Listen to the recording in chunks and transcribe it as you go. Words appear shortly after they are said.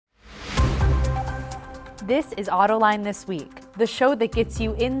This is Autoline This Week, the show that gets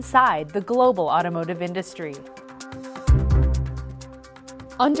you inside the global automotive industry.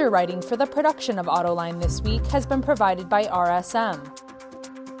 Underwriting for the production of Autoline This Week has been provided by RSM.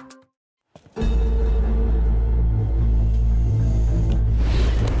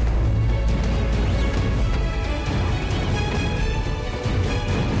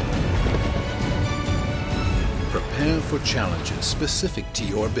 Prepare for challenges specific to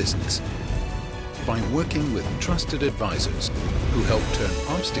your business by working with trusted advisors who help turn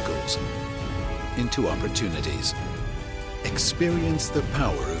obstacles into opportunities. Experience the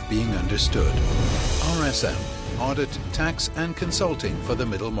power of being understood. RSM, Audit, Tax, and Consulting for the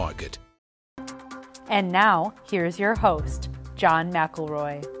Middle Market. And now, here's your host, John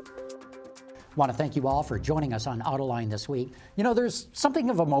McElroy. I want to thank you all for joining us on Autoline This Week. You know, there's something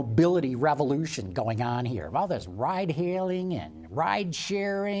of a mobility revolution going on here. Well, there's ride-hailing and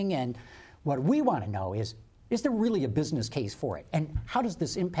ride-sharing, and what we want to know is there really a business case for it? And how does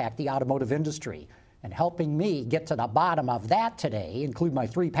this impact the automotive industry? And helping me get to the bottom of that today include my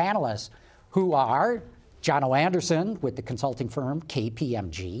three panelists, who are John O. Anderson with the consulting firm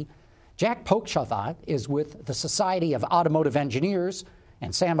KPMG, Jack Pokshava is with the Society of Automotive Engineers,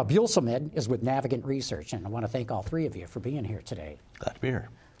 and Sam Abulsamid is with Navigant Research. And I want to thank all three of you for being here today. Glad to be here.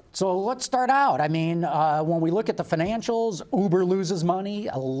 So let's start out. I mean, when we look at the financials, Uber loses money,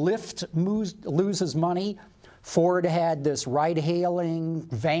 Lyft loses money. Ford had this ride-hailing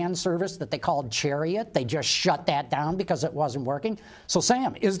van service that they called Chariot. They just shut that down because it wasn't working. So,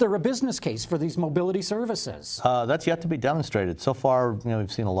 Sam, is there a business case for these mobility services? That's yet to be demonstrated. So far,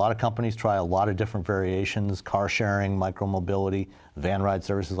 we've seen a lot of companies try a lot of different variations: car sharing, micromobility, van ride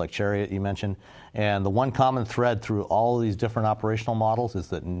services like Chariot you mentioned. And the one common thread through all of these different operational models is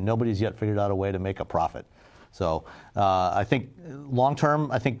that nobody's yet figured out a way to make a profit. So I think long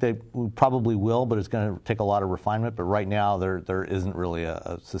term, I think they probably will, but it's going to take a lot of refinement. But right now, there isn't really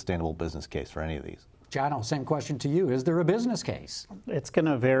a sustainable business case for any of these. John, same question to you. Is there a business case? It's going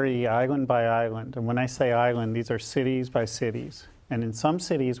to vary island by island. And when I say island, these are cities by cities. And in some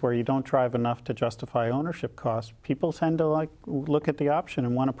cities where you don't drive enough to justify ownership costs, people tend to look at the option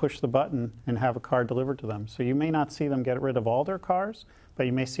and want to push the button and have a car delivered to them. So you may not see them get rid of all their cars, but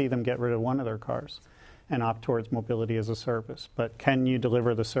you may see them get rid of one of their cars and opt towards mobility as a service. But can you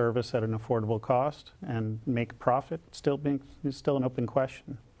deliver the service at an affordable cost and make profit? Is still an open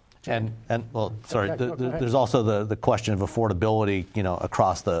question. And there's also the question of affordability,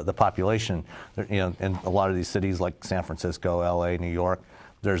 across the population. In a lot of these cities like San Francisco, LA, New York,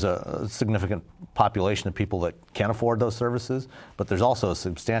 there's a significant population of people that can afford those services, but there's also a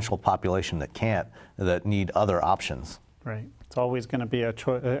substantial population that can't, that need other options. Right. It's always going to be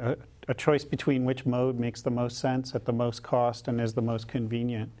a choice between which mode makes the most sense at the most cost and is the most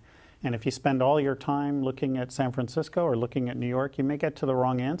convenient. And if you spend all your time looking at San Francisco or looking at New York, you may get to the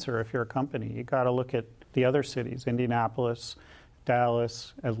wrong answer if you're a company. You got to look at the other cities: Indianapolis,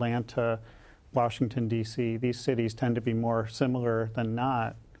 Dallas, Atlanta, Washington, D.C. These cities tend to be more similar than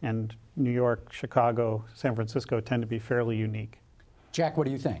not, and New York, Chicago, San Francisco tend to be fairly unique. Jack, what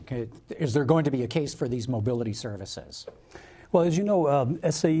do you think? Is there going to be a case for these mobility services? Well, as you know,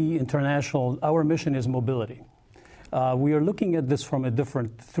 SAE International, our mission is mobility. We are looking at this through a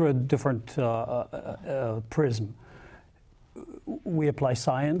different prism. We apply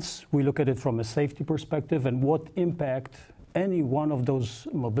science. We look at it from a safety perspective and what impact any one of those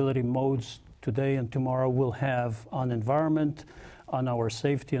mobility modes today and tomorrow will have on environment, on our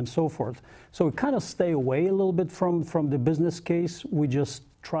safety, and so forth. So we kind of stay away a little bit from the business case. We just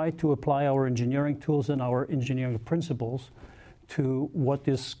try to apply our engineering tools and our engineering principles to what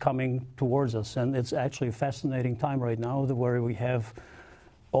is coming towards us. And it's actually a fascinating time right now where we have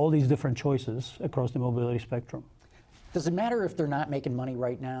all these different choices across the mobility spectrum. Does it matter if they're not making money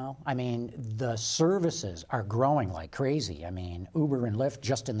right now? I mean, the services are growing like crazy. I mean, Uber and Lyft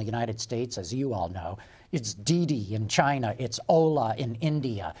just in the United States, as you all know. It's Didi in China. It's Ola in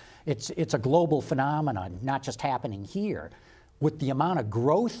India. It's a global phenomenon, not just happening here. With the amount of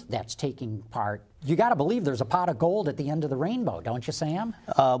growth that's taking part, you got to believe there's a pot of gold at the end of the rainbow, don't you, Sam?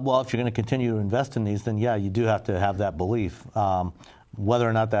 Well, if you're going to continue to invest in these, then yeah, you do have to have that belief. Whether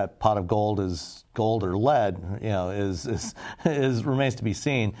or not that pot of gold is gold or lead, remains to be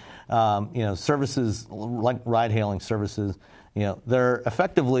seen. Services like ride-hailing services, they're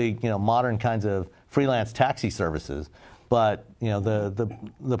effectively modern kinds of freelance taxi services. But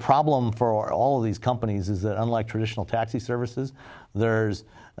the problem for all of these companies is that unlike traditional taxi services, there's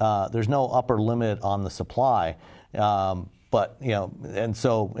no upper limit on the supply. But, and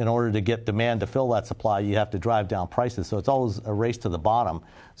so in order to get demand to fill that supply, you have to drive down prices. So it's always a race to the bottom.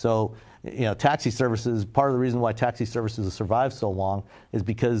 So, taxi services, part of the reason why taxi services have survived so long is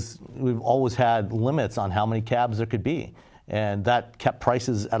because we've always had limits on how many cabs there could be. And that kept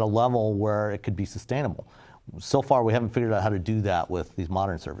prices at a level where it could be sustainable. So far, we haven't figured out how to do that with these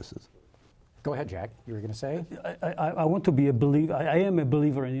modern services. Go ahead, Jack. You were going to say? I want to be a believer. I am a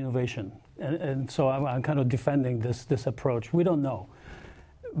believer in innovation, and so I'm kind of defending this approach. We don't know,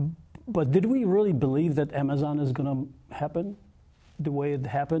 but did we really believe that Amazon is going to happen the way it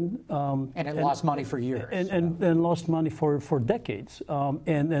happened? And it lost money for years. And lost money for decades,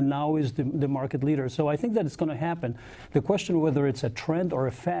 and now is the market leader. So I think that it's going to happen. The question whether it's a trend or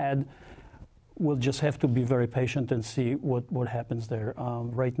a fad, we'll just have to be very patient and see what happens there.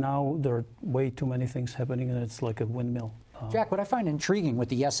 Right now, there are way too many things happening, and it's like a windmill. Jack, what I find intriguing with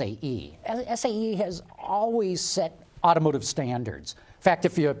the SAE, SAE has always set automotive standards. In fact,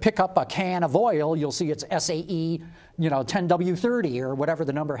 if you pick up a can of oil, you'll see it's SAE, 10W30 or whatever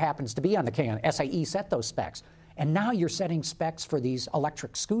the number happens to be on the can. SAE set those specs. And now you're setting specs for these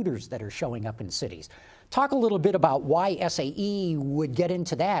electric scooters that are showing up in cities. Talk a little bit about why SAE would get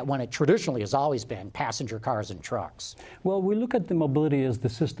into that when it traditionally has always been passenger cars and trucks. Well, we look at the mobility as the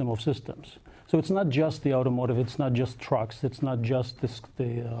system of systems. So it's not just the automotive, it's not just trucks, it's not just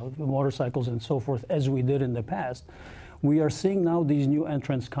the motorcycles and so forth as we did in the past. We are seeing now these new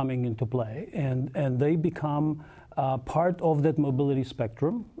entrants coming into play, and they become part of that mobility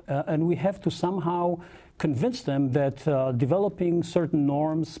spectrum, and we have to somehow convince them that developing certain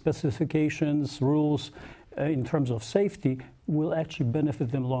norms, specifications, rules in terms of safety will actually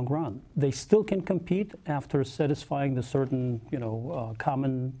benefit them long run. They still can compete after satisfying the certain,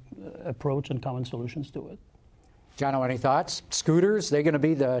 common approach and common solutions to it. Jono, any thoughts? Scooters, they're going to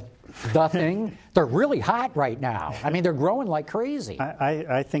be the thing? They're really hot right now. I mean, they're growing like crazy.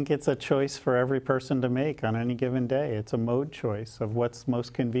 I think it's a choice for every person to make on any given day. It's a mode choice of what's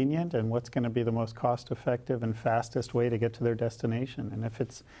most convenient and what's going to be the most cost-effective and fastest way to get to their destination. And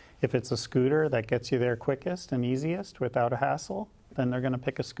if it's a scooter that gets you there quickest and easiest without a hassle, then they're going to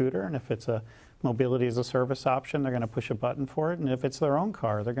pick a scooter. And if it's a mobility as a service option, they're going to push a button for it. And if it's their own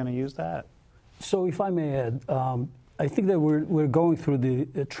car, they're going to use that. So if I may add, I think that we're going through the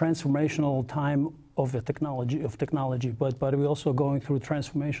transformational time of technology, but we're also going through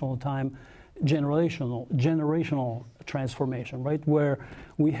transformational time, generational transformation, right? Where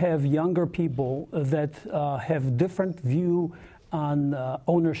we have younger people that have different view on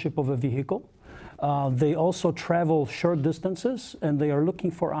ownership of a vehicle. They also travel short distances, and they are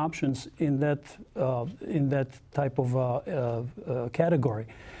looking for options in that type of category.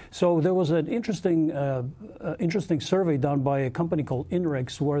 So there was an interesting survey done by a company called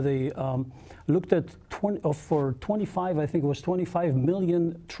INRIX, where they looked at 25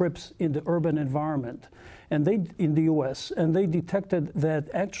 million trips in the urban environment, and in the U.S., and they detected that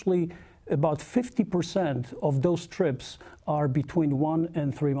actually about 50% of those trips are between 1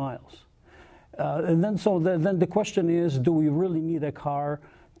 and 3 miles. And then the question is, do we really need a car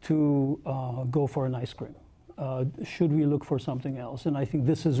to go for an ice cream? Should we look for something else? And I think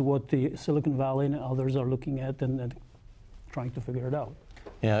this is what the Silicon Valley and others are looking at and trying to figure it out.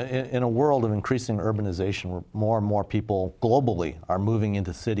 Yeah, in a world of increasing urbanization, where more and more people globally are moving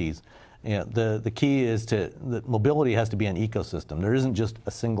into cities, the key is that mobility has to be an ecosystem. There isn't just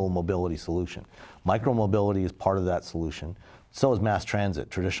a single mobility solution. Micromobility is part of that solution. So is mass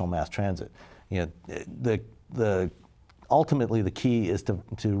transit, traditional mass transit. Ultimately, the key is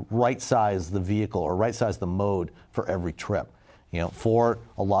to right-size the vehicle or right-size the mode for every trip. For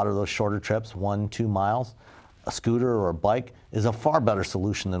a lot of those shorter trips, 1-2 miles, a scooter or a bike is a far better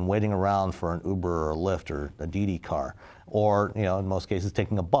solution than waiting around for an Uber or a Lyft or a Didi car, or in most cases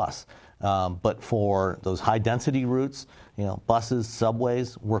taking a bus. But for those high-density routes, buses,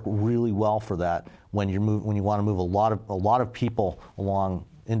 subways work really well for that when you want to move a lot of people along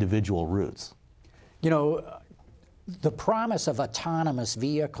individual routes. The promise of autonomous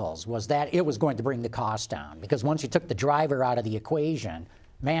vehicles was that it was going to bring the cost down, because once you took the driver out of the equation,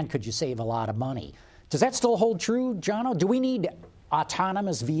 man, could you save a lot of money. Does that still hold true, Jono? Do we need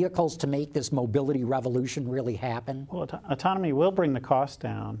autonomous vehicles to make this mobility revolution really happen? Well, autonomy will bring the cost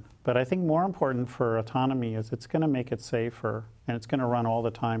down, but I think more important for autonomy is it's going to make it safer, and it's going to run all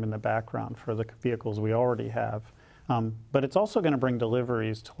the time in the background for the vehicles we already have. But it's also going to bring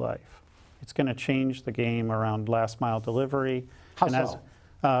deliveries to life. It's going to change the game around last mile delivery. How so?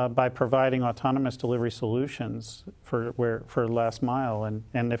 By providing autonomous delivery solutions for last mile.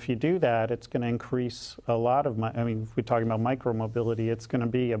 And if you do that, it's going to increase a lot of, if we're talking about micro mobility, it's going to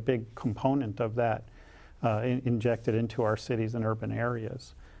be a big component of that. injected into our cities and urban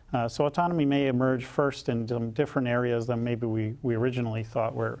areas. So autonomy may emerge first in some different areas than maybe we originally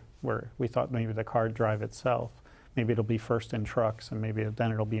thought, where we thought maybe the car would drive itself. Maybe it'll be first in trucks, and maybe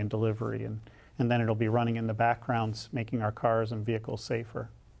then it'll be in delivery, and then it'll be running in the backgrounds, making our cars and vehicles safer.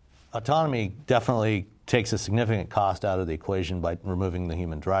 Autonomy definitely takes a significant cost out of the equation by removing the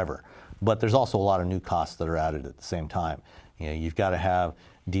human driver. But there's also a lot of new costs that are added at the same time. You've got to have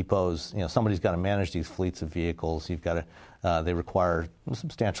depots, somebody's got to manage these fleets of vehicles. You've got to, they require a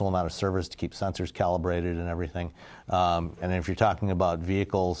substantial amount of service to keep sensors calibrated and everything. And if you're talking about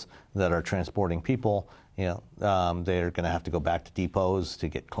vehicles that are transporting people, they're going to have to go back to depots to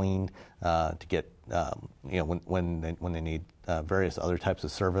get cleaned, to get, when they need various other types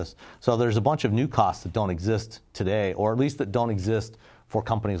of service. So there's a bunch of new costs that don't exist today, or at least that don't exist for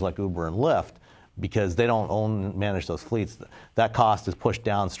companies like Uber and Lyft, because they don't own and manage those fleets. That cost is pushed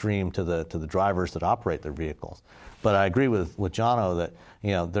downstream to the drivers that operate their vehicles. But I agree with Jono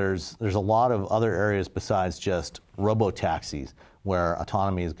that there's a lot of other areas besides just robo-taxis where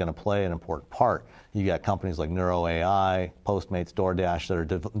autonomy is going to play an important part. You got companies like NeuroAI, Postmates, DoorDash that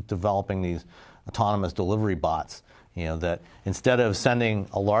are developing these autonomous delivery bots. That instead of sending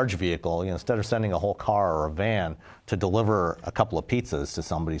a large vehicle, instead of sending a whole car or a van to deliver a couple of pizzas to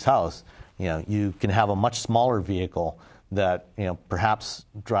somebody's house, you can have a much smaller vehicle that perhaps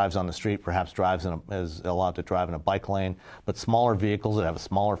drives on the street, perhaps is allowed to drive in a bike lane, but smaller vehicles that have a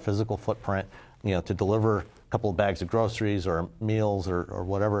smaller physical footprint, to deliver a couple of bags of groceries or meals or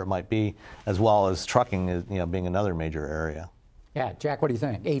whatever it might be, as well as trucking, being another major area. Yeah, Jack, what do you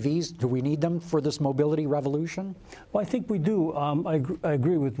think? AVs, do we need them for this mobility revolution? Well, I think we do. I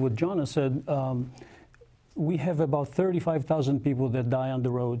agree with what Jono said. We have about 35,000 people that die on the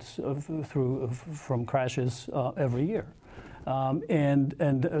roads from crashes every year. And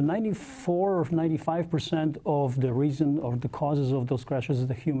 94 or 95% of the reason or the causes of those crashes is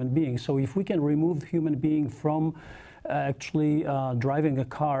the human being. So if we can remove the human being from actually driving a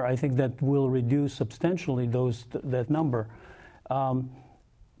car, I think that will reduce substantially that number.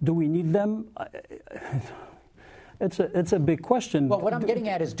 Do we need them? It's a big question. Well, what I'm getting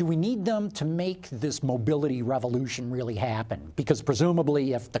at is, do we need them to make this mobility revolution really happen? Because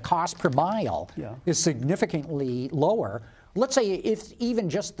presumably, if the cost per mile is significantly lower, let's say if even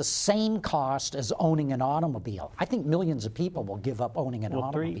just the same cost as owning an automobile, I think millions of people will give up owning an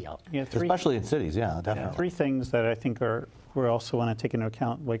automobile. Especially in cities, definitely. Yeah, three things that I think we also want to take into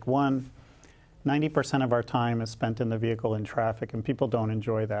account. Like one, 90% of our time is spent in the vehicle in traffic, and people don't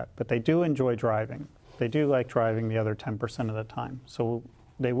enjoy that. But they do enjoy driving. They do like driving the other 10% of the time. So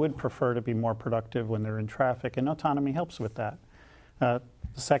they would prefer to be more productive when they're in traffic, and autonomy helps with that. The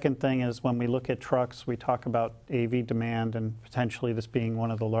second thing is when we look at trucks, we talk about AV demand and potentially this being one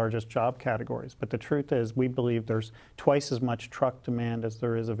of the largest job categories. But the truth is we believe there's twice as much truck demand as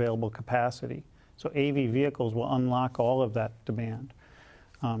there is available capacity. So AV vehicles will unlock all of that demand.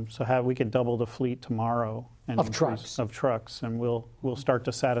 So we could double the fleet tomorrow of trucks, and we'll start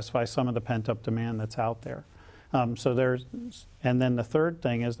to satisfy some of the pent-up demand that's out there. And then the third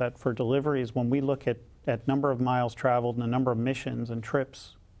thing is that for deliveries, when we look at number of miles traveled and the number of missions and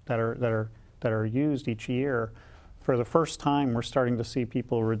trips that are used each year, for the first time we're starting to see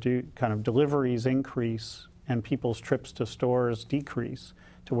people reduce deliveries increase and people's trips to stores decrease,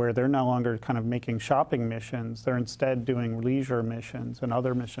 to where they're no longer kind of making shopping missions. They're instead doing leisure missions and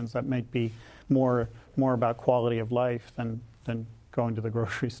other missions that might be more about quality of life than going to the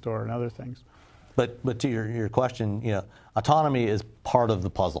grocery store and other things. But to your question, autonomy is part of the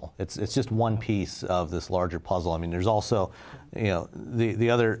puzzle. It's just one piece of this larger puzzle. I mean, there's also, the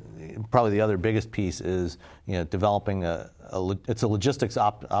other biggest piece is developing it's a logistics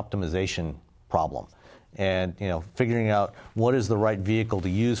optimization problem. And figuring out what is the right vehicle to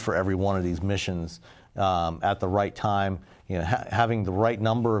use for every one of these missions at the right time, having the right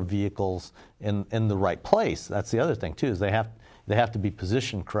number of vehicles in the right place. That's the other thing too, is they have to be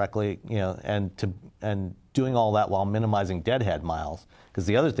positioned correctly, and doing all that while minimizing deadhead miles. Because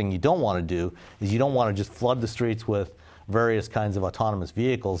the other thing you don't want to do is you don't want to just flood the streets with various kinds of autonomous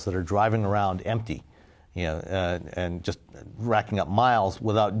vehicles that are driving around empty, and just racking up miles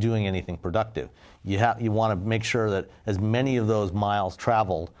without doing anything productive. You want to make sure that as many of those miles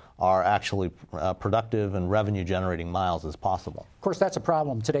traveled are actually productive and revenue-generating miles as possible. Of course, that's a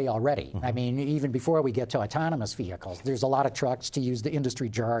problem today already. Mm-hmm. I mean, even before we get to autonomous vehicles, there's a lot of trucks, to use the industry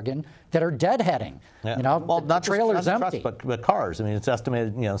jargon, that are deadheading. Yeah. Well, not trailers empty, trucks, but cars. I mean, it's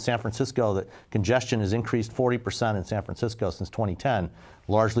estimated, San Francisco, that congestion has increased 40% in San Francisco since 2010,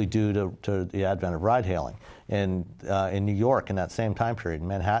 largely due to the advent of ride-hailing. And in New York, in that same time period, in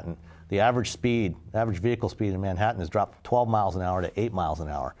Manhattan, the average vehicle speed in Manhattan has dropped from 12 miles an hour to 8 miles an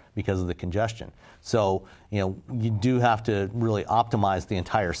hour because of the congestion. So, you do have to really optimize the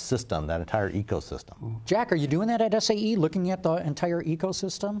entire system, that entire ecosystem. Jack, are you doing that at SAE, looking at the entire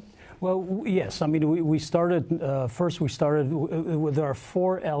ecosystem? Well, yes. I mean, we started, first we started with our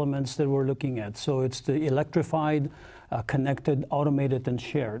 4 elements that we're looking at. So it's the electrified, connected, automated, and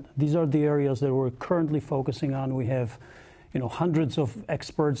shared. These are the areas that we're currently focusing on. We have hundreds of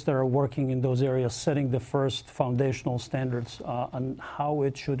experts that are working in those areas, setting the first foundational standards on how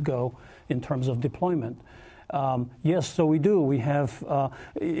it should go in terms of deployment. Yes, so we do. We have,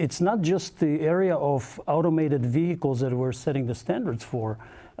 it's not just the area of automated vehicles that we're setting the standards for.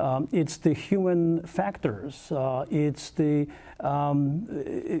 It's the human factors. It's the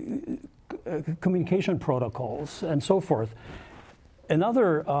communication protocols and so forth.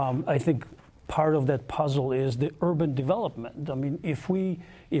 Another, I think, part of that puzzle is the urban development. I mean, if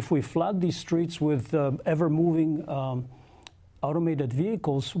we flood these streets with ever-moving automated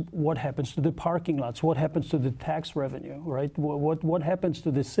vehicles, what happens to the parking lots? What happens to the tax revenue, right? What happens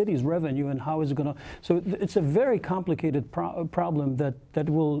to the city's revenue, and how is it going to? So it's a very complicated problem that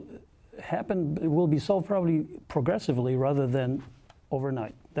will happen. It will be solved probably progressively rather than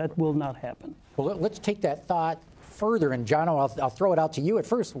overnight. That will not happen. Well, let's take that thought further, and John, I'll throw it out to you at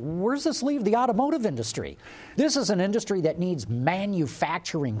first. Where does this leave the automotive industry? This is an industry that needs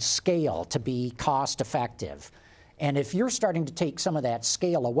manufacturing scale to be cost effective. And if you're starting to take some of that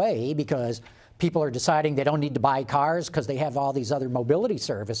scale away because people are deciding they don't need to buy cars because they have all these other mobility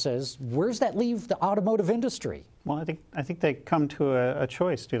services, where's that leave the automotive industry? Well, I think they come to a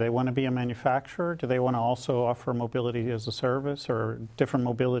choice. Do they want to be a manufacturer? Do they want to also offer mobility as a service or different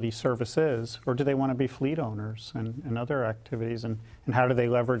mobility services? Or do they want to be fleet owners and other activities? And how do they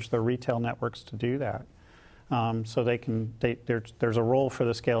leverage their retail networks to do that? So there's a role for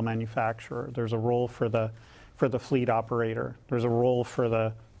the scale manufacturer. There's a role for the fleet operator. There's a role for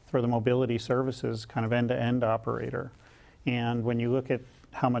the mobility services kind of end-to-end operator. And when you look at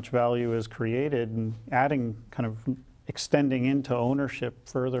how much value is created and adding, kind of extending into ownership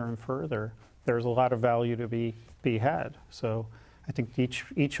further and further, there's a lot of value to be had. So I think each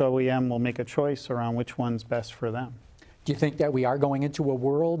OEM will make a choice around which one's best for them. Do you think that we are going into a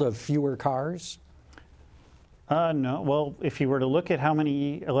world of fewer cars? No. Well, if you were to look at how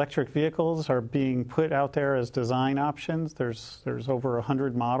many electric vehicles are being put out there as design options, there's over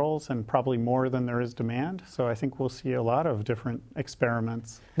 100 models and probably more than there is demand. So I think we'll see a lot of different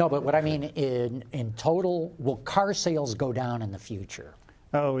experiments. No, but what I mean in total, will car sales go down in the future?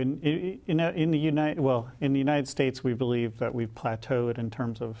 Oh, in the United States, we believe that we've plateaued in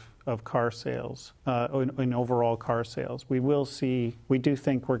terms of car sales, in overall car sales. We do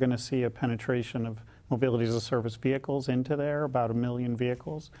think we're going to see a penetration of mobility as a service vehicles into there, about 1 million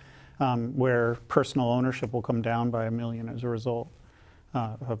vehicles, where personal ownership will come down by 1 million as a result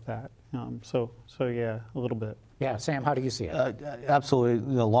of that. So yeah, a little bit. Yeah, Sam, how do you see it?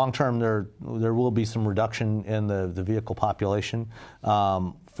 Absolutely. Long term, there will be some reduction in the vehicle population.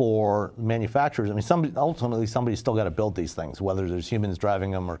 For manufacturers, I mean, ultimately somebody's still got to build these things, whether there's humans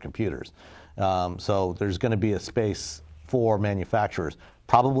driving them or computers. So there's going to be a space for manufacturers.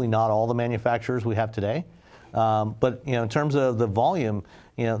 Probably not all the manufacturers we have today, but in terms of the volume,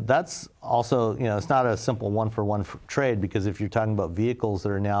 that's also it's not a simple one-for-one trade, because if you're talking about vehicles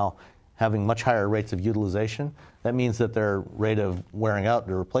that are now having much higher rates of utilization, that means that their rate of wearing out,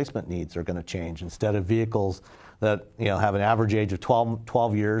 their replacement needs are going to change. Instead of vehicles that have an average age of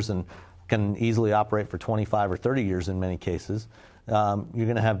 12 years and can easily operate for 25 or 30 years in many cases, you're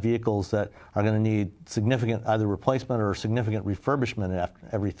going to have vehicles that are going to need significant either replacement or significant refurbishment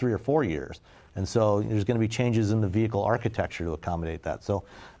every 3 or 4 years. And so there's going to be changes in the vehicle architecture to accommodate that. So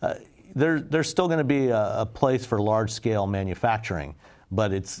there's still going to be a place for large-scale manufacturing,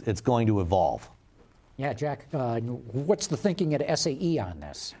 but it's going to evolve. Yeah, Jack, what's the thinking at SAE on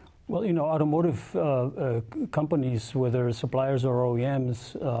this? Well, automotive companies, whether suppliers or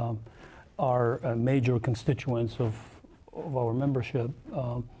OEMs, are major constituents of our membership.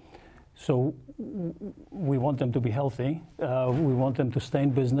 So we want them to be healthy. We want them to stay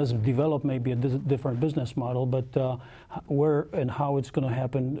in business, develop maybe a different business model, but where and how it's going to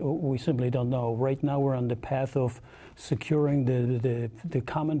happen, we simply don't know. Right now we're on the path of securing the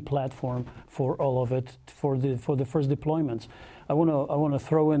common platform for all of it for the first deployments. I want to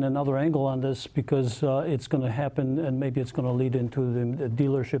throw in another angle on this, because it's going to happen, and maybe it's going to lead into the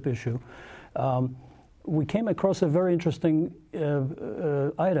dealership issue. we came across a very interesting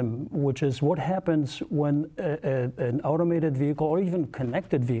item, which is what happens when an automated vehicle or even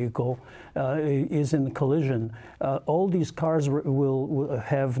connected vehicle is in collision. All these cars will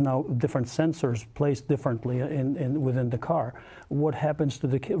have now different sensors placed differently within the car. What happens to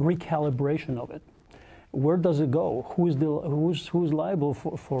the recalibration of it? Where does it go? Who's liable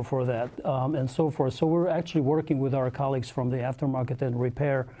for that, and so forth? So we're actually working with our colleagues from the aftermarket and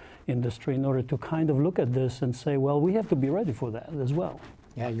repair industry in order to kind of look at this and say, well, we have to be ready for that as well.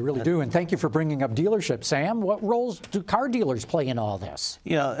 Yeah, you really do. And thank you for bringing up dealerships. Sam, what roles do car dealers play in all this?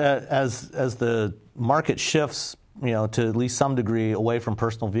 As the market shifts, to at least some degree away from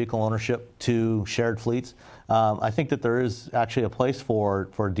personal vehicle ownership to shared fleets, I think that there is actually a place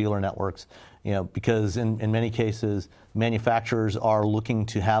for dealer networks. Because in many cases, manufacturers are looking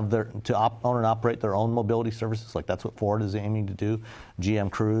to have own and operate their own mobility services. Like that's what Ford is aiming to do,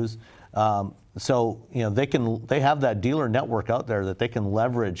 GM Cruise. So they have that dealer network out there that they can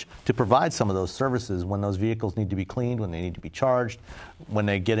leverage to provide some of those services when those vehicles need to be cleaned, when they need to be charged, when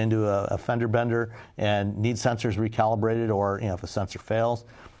they get into a fender bender and need sensors recalibrated, or if a sensor fails.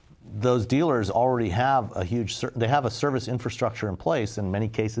 Those dealers already have they have a service infrastructure in place in many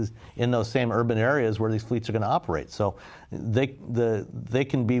cases in those same urban areas where these fleets are going to operate. So they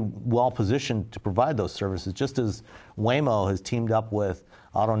can be well positioned to provide those services, just as Waymo has teamed up with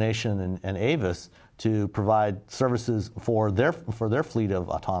AutoNation and Avis to provide services for their fleet of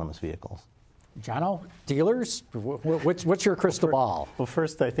autonomous vehicles. Jono, dealers, what's your crystal ball? Well,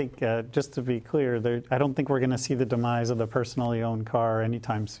 first, I think, just to be clear, I don't think we're going to see the demise of the personally owned car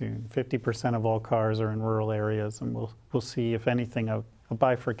anytime soon. 50% of all cars are in rural areas, and we'll see, if anything, a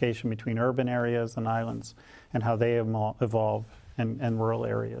bifurcation between urban areas and islands and how they evolve in rural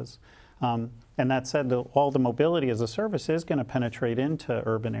areas. And that said, all the mobility as a service is going to penetrate into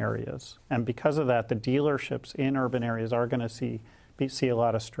urban areas. And because of that, the dealerships in urban areas are going to see a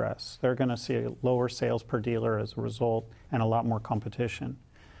lot of stress. They're going to see lower sales per dealer as a result, and a lot more competition.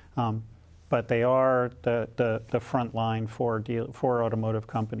 But they are the front line for automotive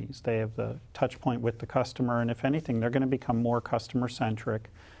companies. They have the touch point with the customer, and if anything, they're going to become more customer-centric,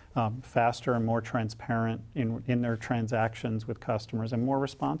 faster and more transparent in their transactions with customers, and more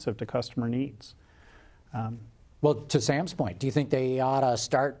responsive to customer needs. Well, to Sam's point, do you think they ought to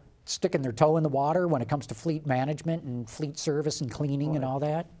start sticking their toe in the water when it comes to fleet management and fleet service and cleaning and all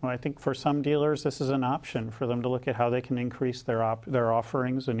that? Well, I think for some dealers, this is an option for them to look at how they can increase their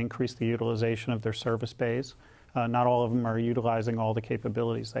offerings and increase the utilization of their service bays. Not all of them are utilizing all the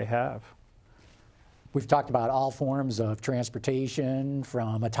capabilities they have. We've talked about all forms of transportation,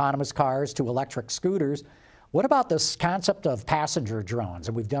 from autonomous cars to electric scooters. What about this concept of passenger drones?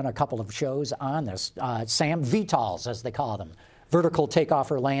 And we've done a couple of shows on this. Sam, VTOLs, as they call them. Vertical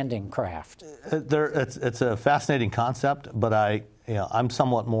takeoff or landing craft. It's a fascinating concept, but I'm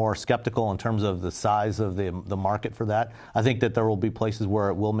somewhat more skeptical in terms of the size of the market for that. I think that there will be places where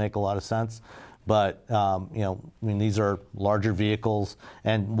it will make a lot of sense, but these are larger vehicles,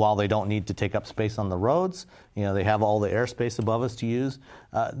 and while they don't need to take up space on the roads, they have all the airspace above us to use.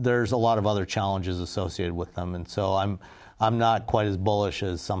 There's a lot of other challenges associated with them, and so I'm not quite as bullish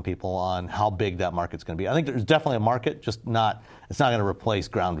as some people on how big that market's going to be. I think there's definitely a market, just it's not going to replace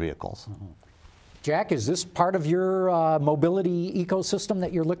ground vehicles. Mm-hmm. Jack, is this part of your mobility ecosystem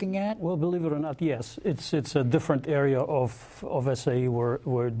that you're looking at? Well, believe it or not, yes. It's a different area of SAE where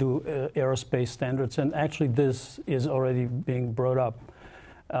we do aerospace standards, and actually this is already being brought up.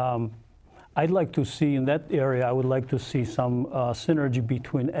 I'd like to see in that area, I would like to see some synergy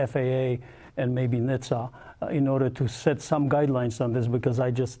between FAA and maybe NHTSA in order to set some guidelines on this, because I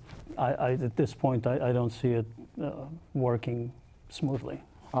at this point, I don't see it working smoothly.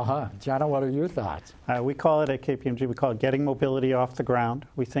 Jono, what are your thoughts? We call it at KPMG, we call it getting mobility off the ground.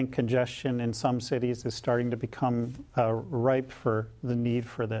 We think congestion in some cities is starting to become ripe for the need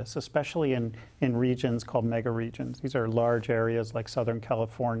for this, especially in regions called mega regions. These are large areas like Southern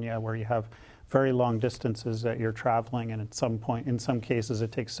California, where you have very long distances that you're traveling, and at some point, in some cases,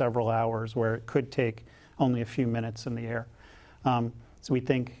 it takes several hours, where it could take only a few minutes in the air. So we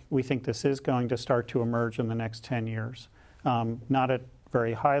think this is going to start to emerge in the next 10 years. Not at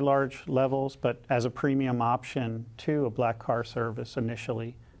very high, large levels, but as a premium option to a black car service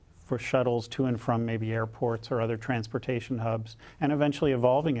initially for shuttles to and from maybe airports or other transportation hubs, and eventually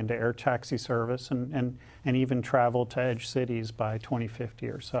evolving into air taxi service and even travel to edge cities by 2050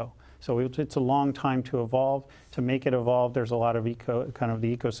 or so. So it's a long time to evolve. To make it evolve, there's a lot of the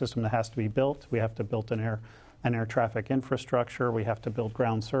ecosystem that has to be built. We have to build an air traffic infrastructure. We have to build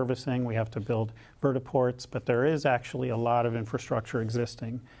ground servicing. We have to build vertiports. But there is actually a lot of infrastructure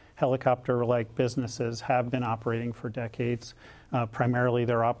existing. helicopter-like businesses have been operating for decades. Primarily,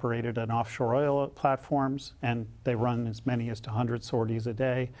 they're operated on offshore oil platforms, and they run as many as 100 sorties a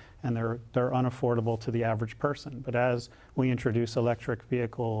day, and they're unaffordable to the average person. But as we introduce electric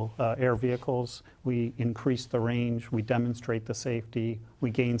vehicle, air vehicles, we increase the range, we demonstrate the safety, we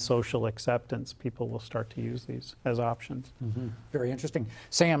gain social acceptance. People will start to use these as options. Mm-hmm. Very interesting.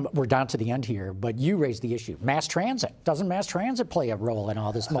 Sam, we're down to the end here, but you raised the issue. Mass transit. Doesn't mass transit play a role in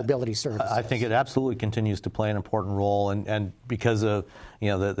all this mobility services? I think it absolutely continues to play an important role, and because of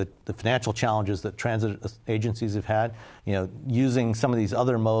the financial challenges that transit agencies have had, using some of these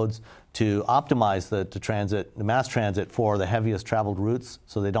other modes to optimize the mass transit for the heaviest traveled routes,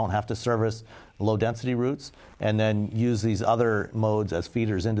 so they don't have to service low density routes, and then use these other modes as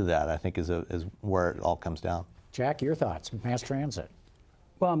feeders into that, I think is where it all comes down. Jack, your thoughts, mass transit?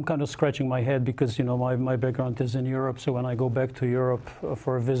 Well, I'm kind of scratching my head because, my background is in Europe, so when I go back to Europe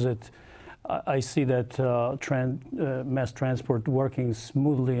for a visit, I see that mass transport working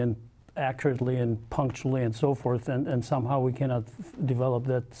smoothly and accurately and punctually and so forth, and somehow we cannot develop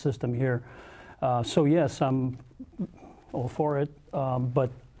that system here. So yes, I'm all for it, but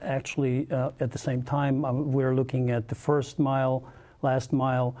actually at the same time we're looking at the first mile, last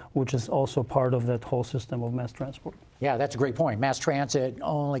mile, which is also part of that whole system of mass transport. Yeah, that's a great point. Mass transit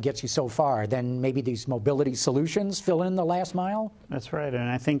only gets you so far. Then maybe these mobility solutions fill in the last mile? That's right. And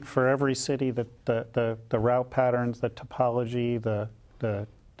I think for every city, the route patterns, the topology, the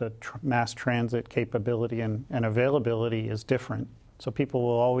mass transit capability and availability is different. So people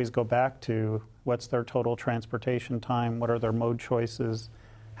will always go back to what's their total transportation time, what are their mode choices,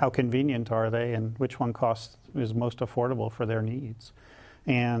 how convenient are they, and which one is most affordable for their needs.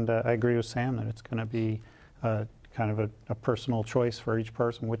 And I agree with Sam that it's going to be kind of a personal choice for each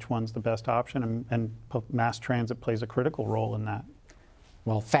person, which one's the best option, and mass transit plays a critical role in that.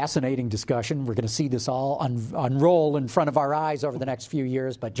 Well, fascinating discussion. We're going to see this all unroll in front of our eyes over the next few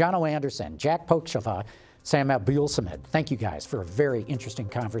years. But John O. Anderson, Jack Pokshava, Sam Abuelsamid, thank you guys for a very interesting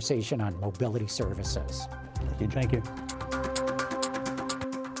conversation on mobility services. Thank you.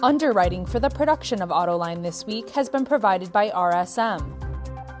 Underwriting for the production of Autoline This Week has been provided by RSM.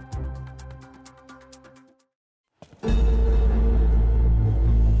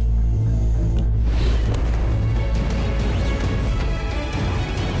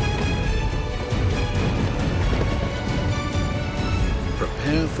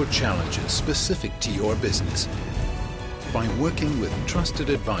 Prepare for challenges specific to your business by working with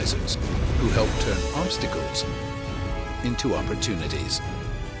trusted advisors who help turn obstacles into opportunities.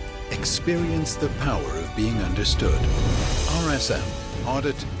 Experience the power of being understood. RSM,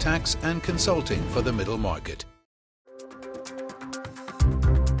 Audit, Tax and Consulting for the Middle Market.